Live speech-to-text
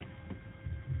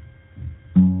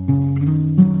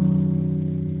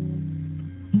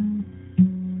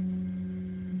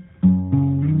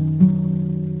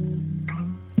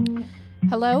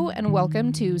Hello and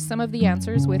welcome to Some of the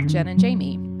Answers with Jen and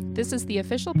Jamie. This is the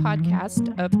official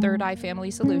podcast of Third Eye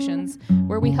Family Solutions,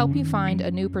 where we help you find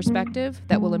a new perspective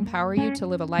that will empower you to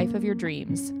live a life of your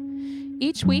dreams.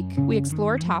 Each week, we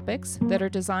explore topics that are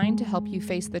designed to help you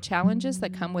face the challenges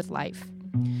that come with life.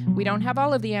 We don't have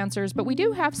all of the answers, but we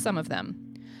do have some of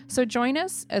them. So join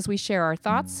us as we share our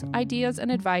thoughts, ideas, and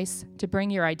advice to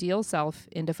bring your ideal self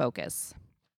into focus.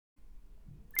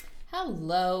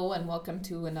 Hello, and welcome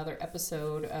to another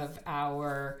episode of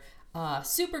our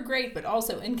super great but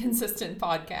also inconsistent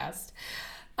podcast.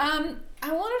 I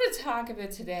wanted to talk a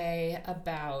bit today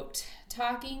about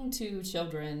talking to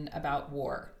children about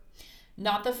war.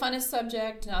 Not the funnest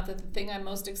subject, not the thing I'm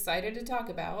most excited to talk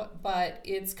about, but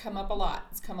it's come up a lot.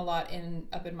 It's come a lot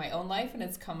up in my own life, and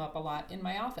it's come up a lot in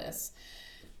my office.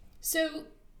 So,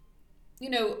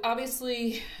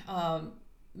 obviously,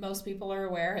 most people are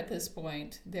aware at this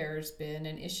point there's been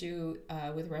an issue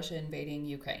with Russia invading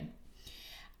Ukraine.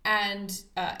 And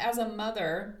as a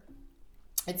mother,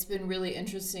 it's been really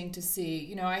interesting to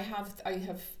see, I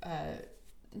have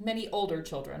many older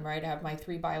children, right? I have my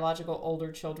 3 biological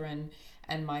older children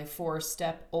and my 4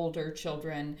 step older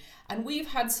children. And we've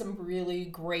had some really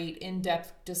great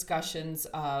in-depth discussions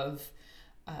of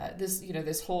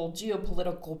this whole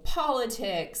geopolitical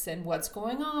politics and what's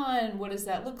going on, what does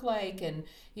that look like, and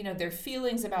their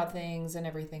feelings about things and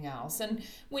everything else. And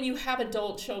when you have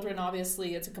adult children,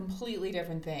 obviously it's a completely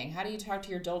different thing. How do you talk to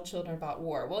your adult children about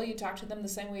war? Well, you talk to them the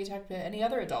same way you talk to any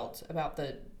other adult about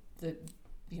the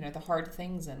hard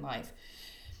things in life.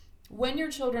 When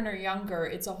your children are younger,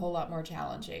 it's a whole lot more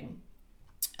challenging.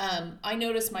 I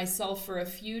noticed myself for a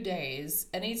few days,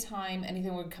 anytime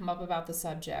anything would come up about the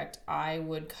subject, I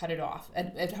would cut it off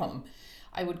at home.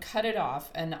 I would cut it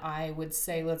off and I would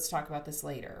say, let's talk about this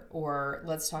later, or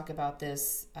let's talk about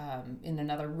this in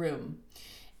another room.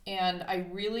 And I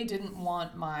really didn't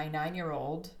want my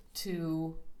 9-year-old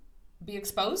to be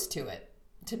exposed to it,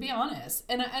 to be honest.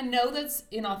 And I know that's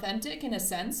inauthentic in a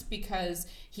sense because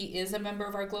he is a member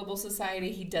of our global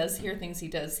society. He does hear things, he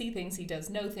does see things, he does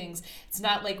know things. It's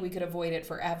not like we could avoid it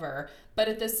forever. But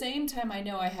at the same time, I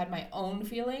know I had my own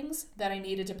feelings that I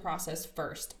needed to process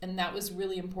first. And that was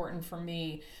really important for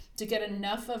me to get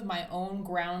enough of my own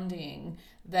grounding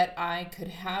that I could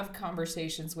have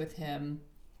conversations with him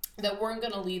that weren't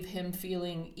going to leave him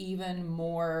feeling even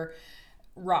more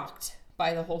rocked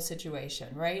by the whole situation,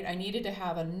 right? I needed to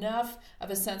have enough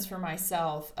of a sense for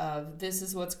myself of this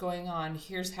is what's going on,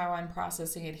 here's how I'm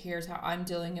processing it, here's how I'm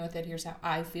dealing with it, here's how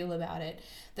I feel about it,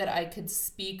 that I could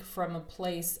speak from a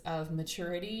place of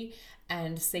maturity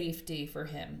and safety for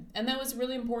him. And that was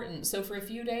really important. So for a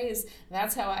few days,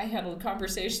 that's how I handled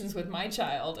conversations with my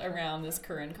child around this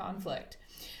current conflict.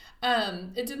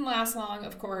 It didn't last long,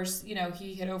 of course.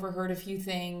 He had overheard a few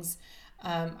things.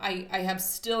 I have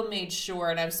still made sure,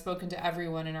 and I've spoken to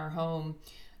everyone in our home,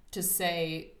 to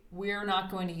say we're not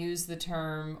going to use the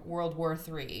term World War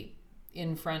III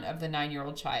in front of the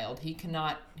 9-year-old child. He could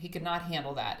not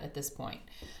handle that at this point.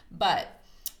 But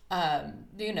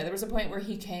there was a point where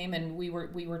he came and we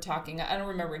were talking. I don't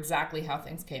remember exactly how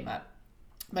things came up,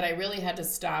 but I really had to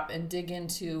stop and dig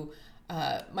into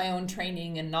my own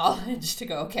training and knowledge to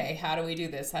go, okay, how do we do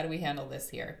this? How do we handle this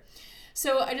here?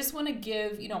 So I just want to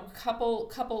give, a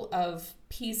couple of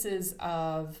pieces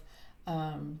of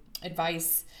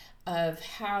advice of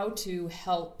how to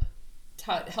help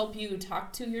you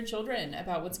talk to your children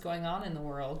about what's going on in the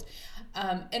world.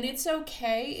 And it's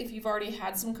okay if you've already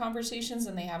had some conversations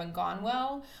and they haven't gone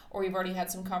well, or you've already had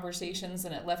some conversations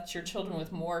and it left your children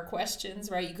with more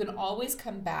questions, right? You can always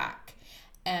come back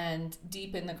and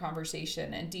deepen the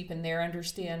conversation and deepen their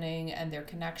understanding and their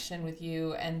connection with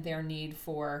you and their need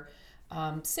for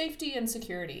safety and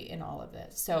security in all of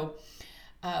this. So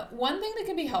one thing that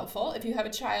can be helpful if you have a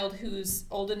child who's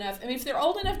old enough, if they're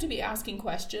old enough to be asking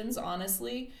questions,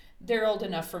 honestly, they're old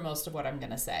enough for most of what I'm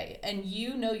going to say. And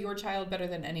you know your child better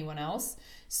than anyone else.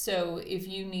 So if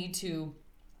you need to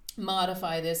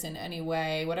modify this in any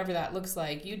way, whatever that looks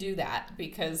like, you do that,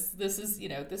 because this is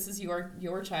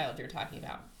your child you're talking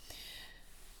about.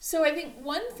 So I think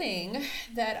one thing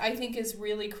that I think is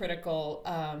really critical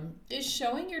is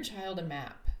showing your child a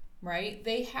map, right?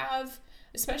 They have,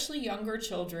 especially younger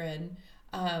children,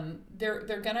 they're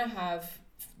going to have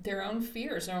their own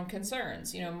fears, their own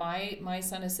concerns. My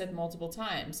son has said multiple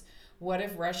times, what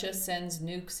if Russia sends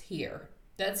nukes here?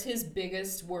 That's his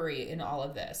biggest worry in all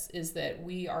of this, is that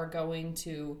we are going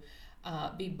to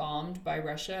be bombed by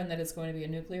Russia and that it's going to be a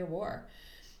nuclear war.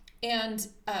 And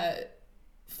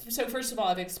so first of all,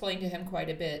 I've explained to him quite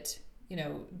a bit,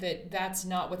 that's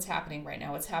not what's happening right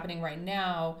now. What's happening right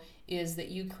now is that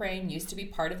Ukraine used to be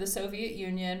part of the Soviet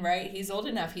Union, right? He's old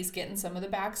enough. He's getting some of the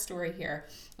backstory here.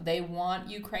 They want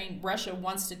Ukraine. Russia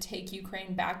wants to take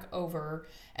Ukraine back over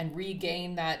and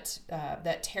regain that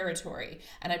territory.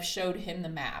 And I've showed him the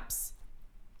maps.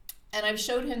 And I've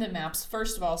showed him the maps,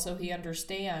 first of all, so he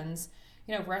understands,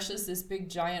 Russia's this big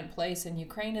giant place and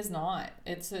Ukraine is not.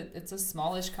 It's a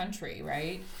smallish country,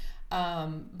 right?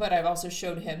 But I've also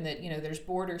showed him that, there's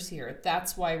borders here.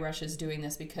 That's why Russia's doing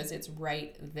this, because it's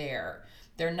right there.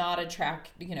 They're not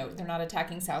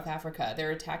attacking South Africa.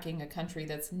 They're attacking a country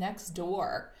that's next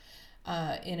door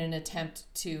in an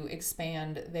attempt to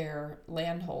expand their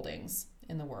land holdings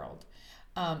in the world.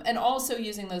 And also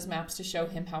using those maps to show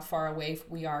him how far away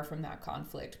we are from that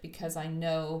conflict, because I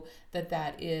know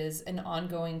that is an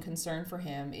ongoing concern for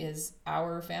him, is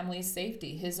our family's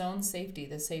safety, his own safety,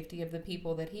 the safety of the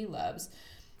people that he loves,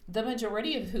 the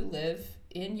majority of who live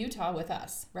in Utah with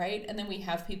us, right? And then we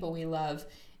have people we love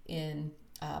in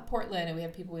Portland, and we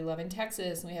have people we love in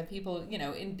Texas, and we have people,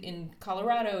 in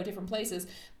Colorado, different places.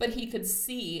 But he could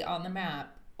see on the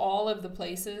map all of the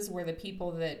places where the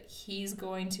people that he's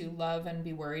going to love and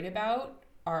be worried about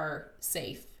are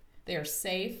safe. They are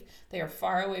safe. They are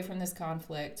far away from this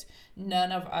conflict.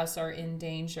 None of us are in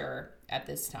danger at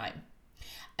this time.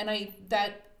 And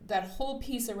that whole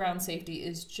piece around safety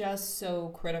is just so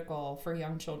critical for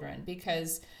young children,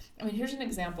 because, here's an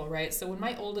example, right? So when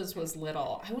my oldest was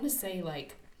little, I want to say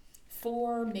like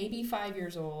 4, maybe 5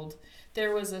 years old,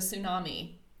 there was a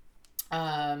tsunami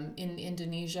in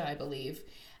Indonesia, I believe.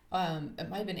 It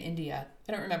might have been India.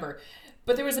 I don't remember.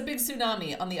 But there was a big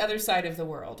tsunami on the other side of the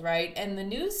world, right? And the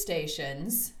news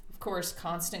stations, of course,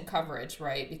 constant coverage,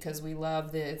 right? Because we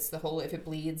love the whole if it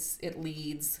bleeds, it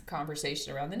leads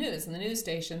conversation around the news. And the news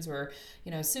stations were,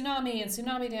 tsunami and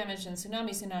tsunami damage and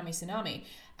tsunami.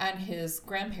 And his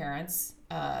grandparents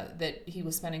that he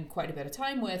was spending quite a bit of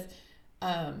time with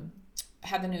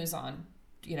had the news on,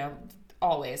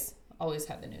 always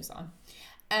had the news on.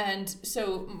 And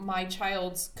so my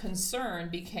child's concern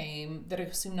became that a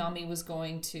tsunami was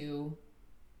going to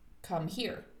come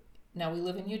here. Now we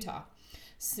live in Utah.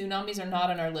 Tsunamis are not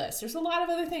on our list. There's a lot of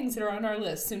other things that are on our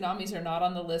list. Tsunamis are not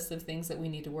on the list of things that we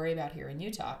need to worry about here in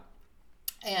Utah.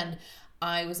 And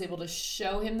I was able to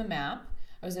show him the map.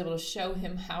 I was able to show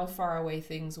him how far away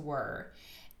things were.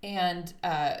 And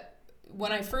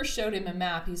when I first showed him a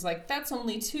map, he's like, that's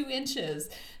only 2 inches.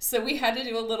 So we had to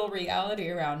do a little reality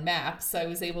around maps. So I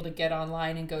was able to get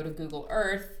online and go to Google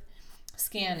Earth,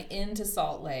 scan into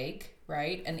Salt Lake,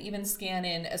 right? And even scan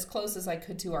in as close as I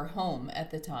could to our home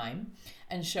at the time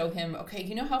and show him, okay,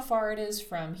 you know how far it is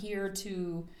from here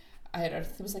to,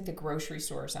 it was like the grocery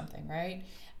store or something, right?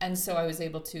 And so I was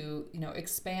able to,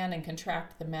 expand and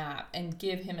contract the map and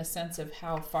give him a sense of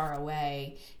how far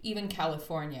away, even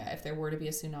California, if there were to be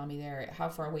a tsunami there, how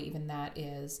far away even that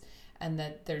is, and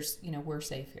that there's, we're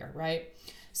safe here, right?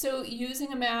 So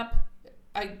using a map,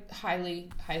 I highly,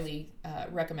 highly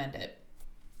recommend it.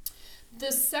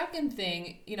 The second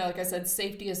thing, like I said,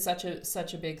 safety is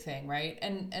such a big thing, right?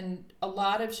 And a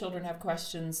lot of children have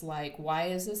questions like, why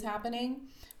is this happening?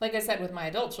 Like I said, with my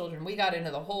adult children, we got into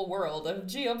the whole world of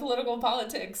geopolitical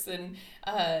politics and,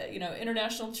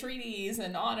 international treaties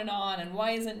and on, and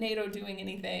why isn't NATO doing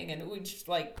anything? And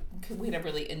we'd have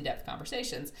really in-depth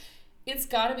conversations. It's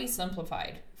got to be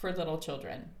simplified for little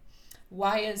children.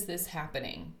 Why is this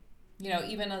happening?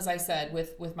 Even as I said,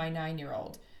 with my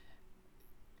 9-year-old,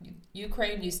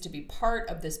 Ukraine used to be part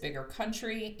of this bigger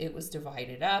country. It was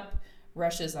divided up.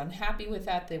 Russia's unhappy with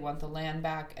that. They want the land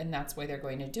back, and that's why they're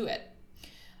going to do it.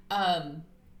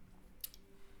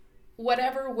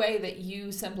 Whatever way that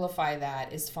you simplify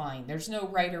that is fine. There's no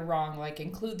right or wrong, like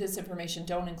include this information,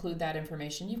 don't include that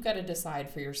information. You've got to decide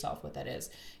for yourself what that is.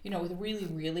 With really,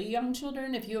 really young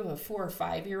children, if you have a 4 or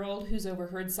 5-year-old who's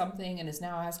overheard something and is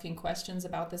now asking questions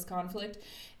about this conflict,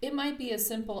 it might be as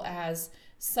simple as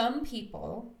some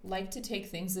people like to take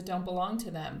things that don't belong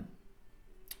to them.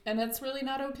 And that's really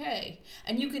not okay.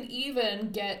 And you can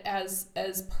even get as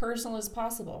personal as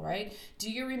possible, right? Do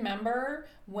you remember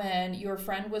when your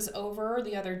friend was over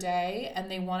the other day and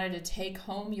they wanted to take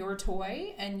home your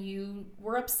toy and you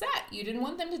were upset? You didn't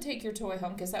want them to take your toy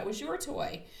home because that was your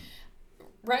toy,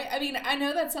 right? I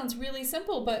know that sounds really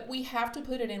simple, but we have to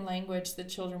put it in language that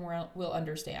children will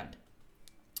understand.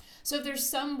 So if there's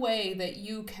some way that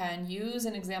you can use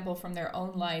an example from their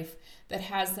own life that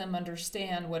has them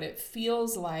understand what it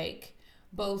feels like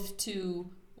both to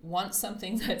want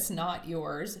something that's not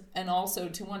yours and also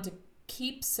to want to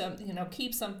keep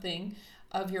something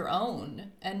of your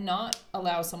own and not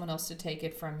allow someone else to take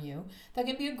it from you, that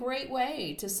can be a great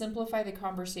way to simplify the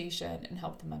conversation and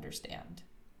help them understand.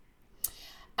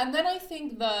 And then I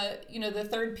think the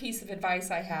third piece of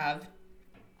advice I have,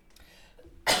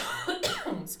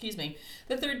 excuse me,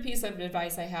 the third piece of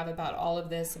advice I have about all of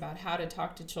this, about how to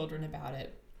talk to children about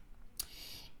it,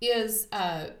 is,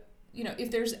 if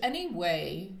there's any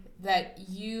way that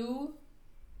you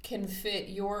can fit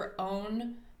your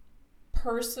own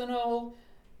personal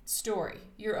story,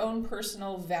 your own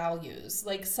personal values,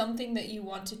 like something that you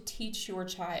want to teach your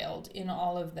child in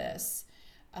all of this,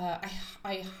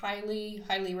 I highly,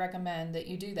 highly recommend that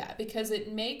you do that, because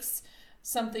it makes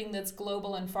something that's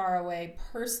global and far away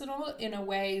personal in a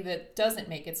way that doesn't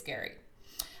make it scary.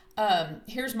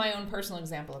 Here's my own personal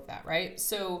example of that, right?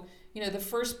 So, the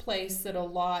first place that a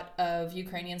lot of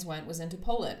Ukrainians went was into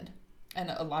Poland, and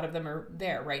a lot of them are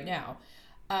there right now.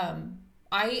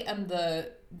 I am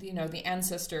the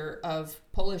ancestor of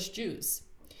Polish Jews,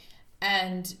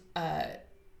 and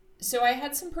so I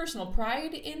had some personal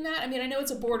pride in that. I mean, I know it's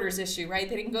a borders issue, right?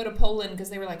 They didn't go to Poland because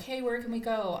they were like, hey, where can we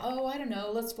go? Oh, I don't know,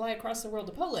 let's fly across the world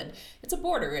to Poland. It's a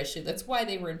border issue. That's why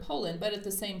they were in Poland. But at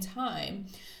the same time,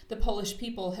 the Polish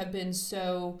people have been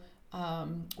so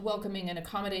welcoming and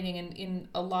accommodating in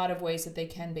a lot of ways that they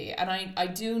can be. And I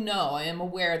do know, I am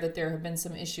aware that there have been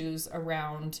some issues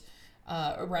around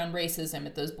racism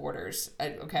at those borders.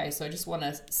 So I just want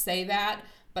to say that,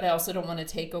 but I also don't want to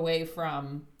take away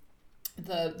from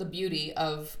the beauty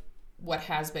of what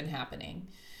has been happening.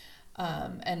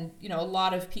 And a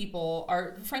lot of people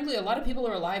are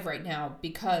alive right now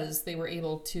because they were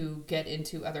able to get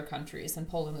into other countries, and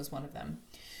Poland was one of them.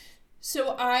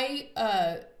 So I,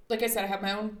 like I said, I have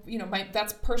my own,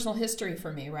 that's personal history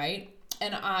for me, right?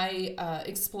 And I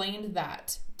explained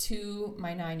that to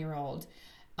my 9-year-old.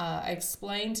 I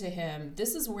explained to him,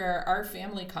 this is where our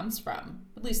family comes from,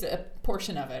 at least a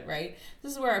portion of it, right?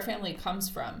 This is where our family comes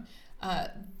from.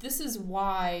 This is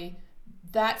why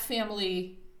that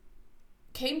family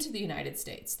came to the United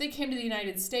States. They came to the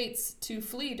United States to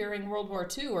flee during World War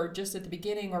II, or just at the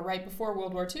beginning or right before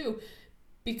World War II,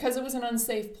 because it was an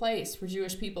unsafe place for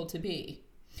Jewish people to be.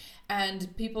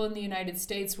 And people in the United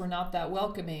States were not that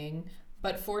welcoming,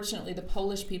 but fortunately the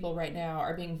Polish people right now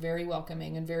are being very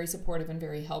welcoming and very supportive and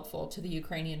very helpful to the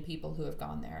Ukrainian people who have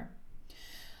gone there.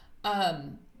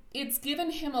 It's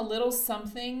given him a little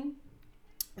something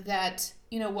that,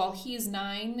 while he's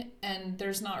 9 and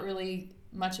there's not really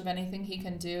much of anything he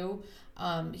can do,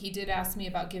 he did ask me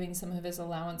about giving some of his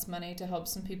allowance money to help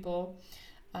some people,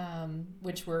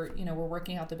 which we're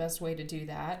working out the best way to do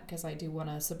that, because I do want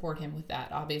to support him with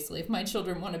that. Obviously, if my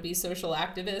children want to be social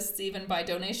activists, even by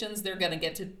donations, they're going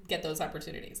to get those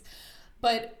opportunities.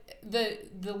 But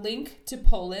the link to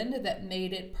Poland that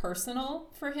made it personal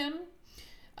for him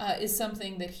is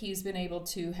something that he's been able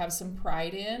to have some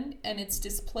pride in, and it's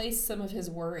displaced some of his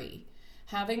worry.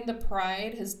 Having the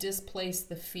pride has displaced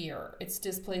the fear. It's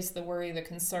displaced the worry, the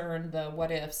concern, the what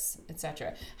ifs,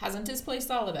 etc. Hasn't displaced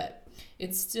all of it.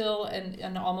 It's still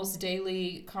an almost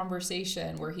daily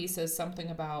conversation where he says something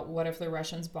about, what if the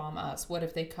Russians bomb us? What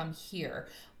if they come here?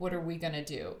 What are we going to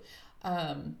do?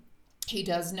 He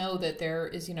does know that there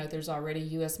is, there's already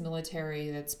U.S. military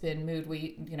that's been moved.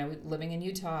 Living in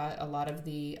Utah, a lot of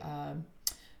the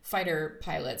fighter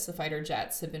pilots, the fighter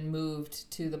jets, have been moved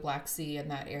to the Black Sea in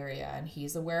that area, and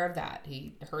he's aware of that.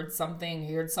 He heard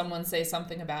someone say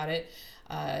something about it.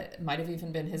 It might have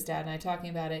even been his dad and I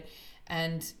talking about it.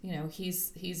 And,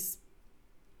 he's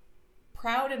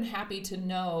proud and happy to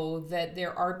know that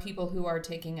there are people who are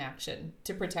taking action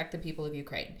to protect the people of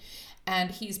Ukraine.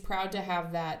 And he's proud to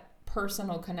have that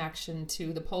personal connection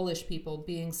to the Polish people,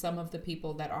 being some of the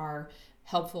people that are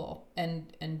helpful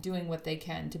and doing what they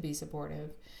can to be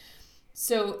supportive.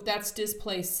 So that's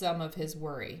displaced some of his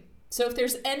worry. So if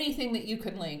there's anything that you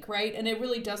can link, right, and it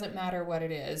really doesn't matter what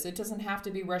it is. It doesn't have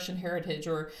to be Russian heritage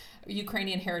or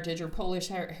Ukrainian heritage or Polish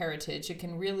heritage. It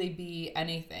can really be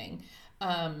anything.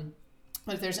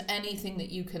 If there's anything that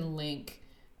you can link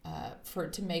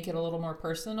to make it a little more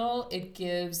personal, it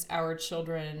gives our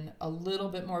children a little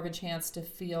bit more of a chance to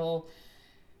feel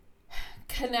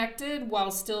connected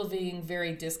while still being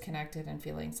very disconnected and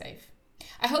feeling safe.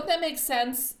 I hope that makes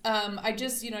sense. I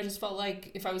just felt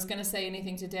like if I was going to say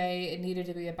anything today, it needed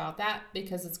to be about that,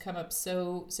 because it's come up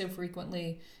so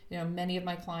frequently. Many of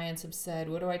my clients have said,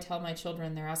 "What do I tell my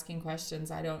children? They're asking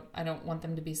questions. I don't want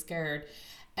them to be scared."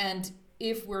 And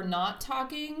if we're not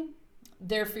talking,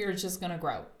 their fear is just going to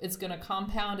grow. It's going to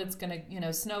compound. It's going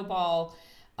to, snowball.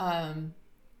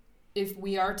 If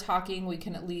we are talking, we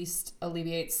can at least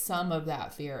alleviate some of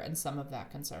that fear and some of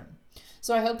that concern.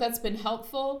 So I hope that's been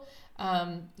helpful.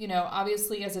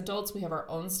 Obviously as adults, we have our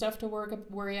own stuff to work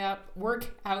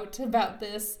out about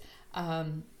this.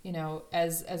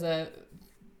 As a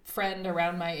friend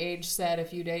around my age said a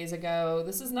few days ago,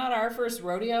 this is not our first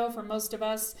rodeo for most of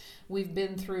us. We've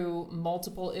been through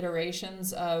multiple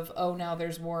iterations of, now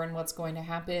there's war and what's going to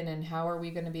happen and how are we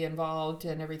going to be involved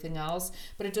and everything else,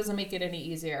 but it doesn't make it any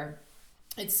easier.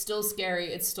 It's still scary.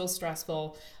 It's still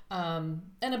stressful. And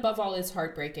above all, it's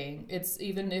heartbreaking. It's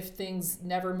even if things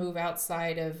never move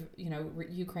outside of,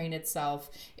 Ukraine itself,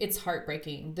 it's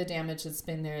heartbreaking. The damage that's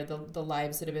been there, the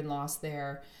lives that have been lost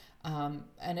there.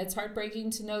 And it's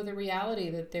heartbreaking to know the reality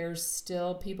that there's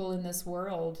still people in this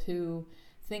world who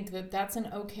think that that's an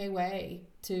okay way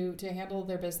to handle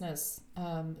their business.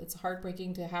 It's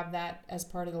heartbreaking to have that as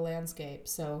part of the landscape.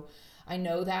 So I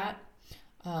know that.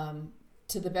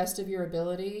 To the best of your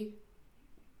ability,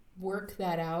 work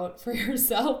that out for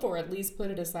yourself, or at least put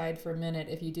it aside for a minute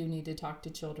if you do need to talk to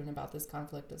children about this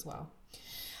conflict as well.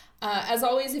 As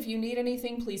always, if you need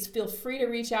anything, please feel free to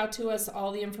reach out to us.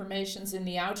 All the information's in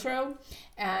the outro.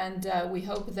 And we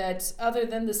hope that other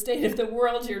than the state of the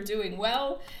world, you're doing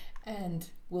well. And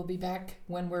we'll be back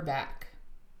when we're back.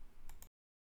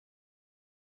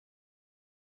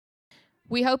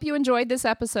 We hope you enjoyed this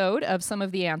episode of Some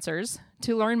of the Answers.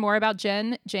 To learn more about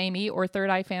Jen, Jamie, or Third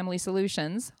Eye Family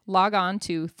Solutions, log on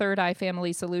to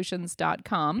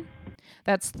thirdeyefamilysolutions.com.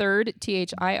 That's third,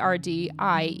 THIRDIEYE,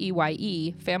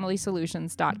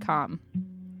 familysolutions.com.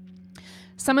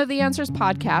 Some of the Answers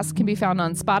podcast can be found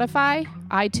on Spotify,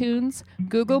 iTunes,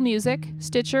 Google Music,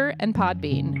 Stitcher, and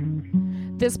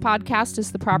Podbean. This podcast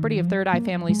is the property of Third Eye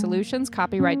Family Solutions,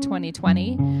 copyright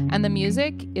 2020, and the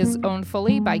music is owned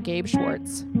fully by Gabe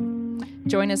Schwartz.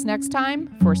 Join us next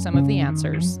time for Some of the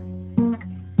Answers.